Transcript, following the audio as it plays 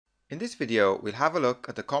In this video, we'll have a look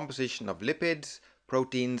at the composition of lipids,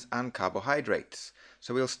 proteins and carbohydrates.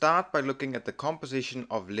 So we'll start by looking at the composition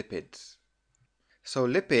of lipids. So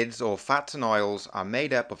lipids, or fats and oils, are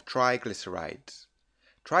made up of triglycerides.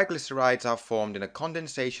 Triglycerides are formed in a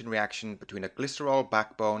condensation reaction between a glycerol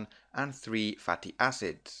backbone and three fatty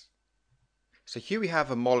acids. So here we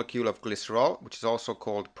have a molecule of glycerol, which is also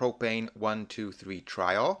called propane 1,2,3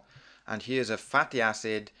 triol, and here's a fatty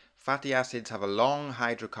acid. Fatty acids have a long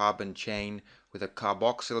hydrocarbon chain with a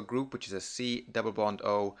carboxyl group, which is a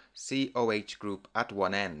C-double-bond-O COH group at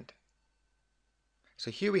one end.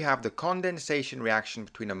 So here we have the condensation reaction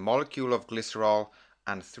between a molecule of glycerol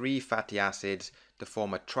and three fatty acids to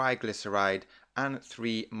form a triglyceride and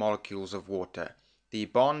three molecules of water. The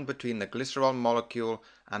bond between the glycerol molecule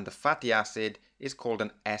and the fatty acid is called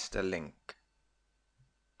an ester link.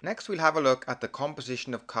 Next, we'll have a look at the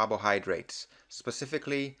composition of carbohydrates,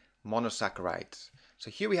 specifically monosaccharides.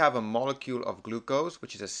 So here we have a molecule of glucose,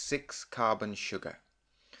 which is a 6-carbon sugar.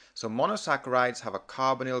 So monosaccharides have a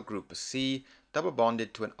carbonyl group, a C, double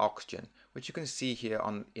bonded to an oxygen, which you can see here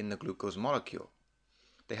in the glucose molecule.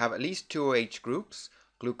 They have at least two OH groups.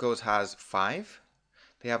 Glucose has 5.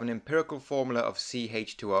 They have an empirical formula of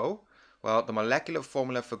CH2O. Well, the molecular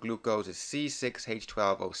formula for glucose is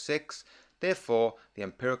C6H12O6. Therefore, the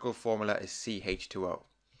empirical formula is CH2O.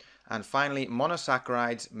 And finally,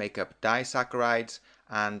 monosaccharides make up disaccharides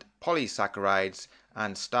and polysaccharides,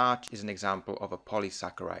 and starch is an example of a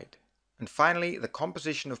polysaccharide. And finally, the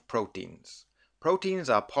composition of proteins. Proteins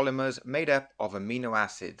are polymers made up of amino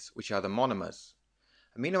acids, which are the monomers.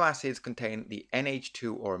 Amino acids contain the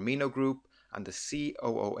NH2 or amino group and the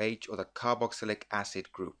COOH or the carboxylic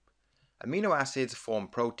acid group. Amino acids form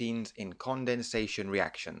proteins in condensation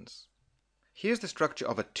reactions. Here's the structure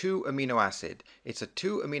of a 2-amino acid. It's a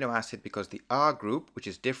 2-amino acid because the R group, which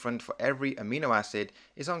is different for every amino acid,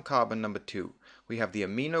 is on carbon number 2. We have the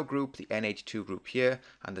amino group, the NH2 group here,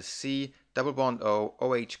 and the C-double-bond-O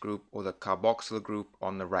OH group or the carboxyl group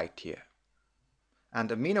on the right here. And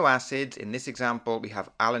amino acids, in this example, we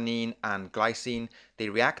have alanine and glycine. They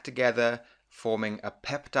react together, forming a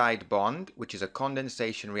peptide bond, which is a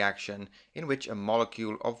condensation reaction in which a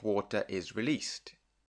molecule of water is released.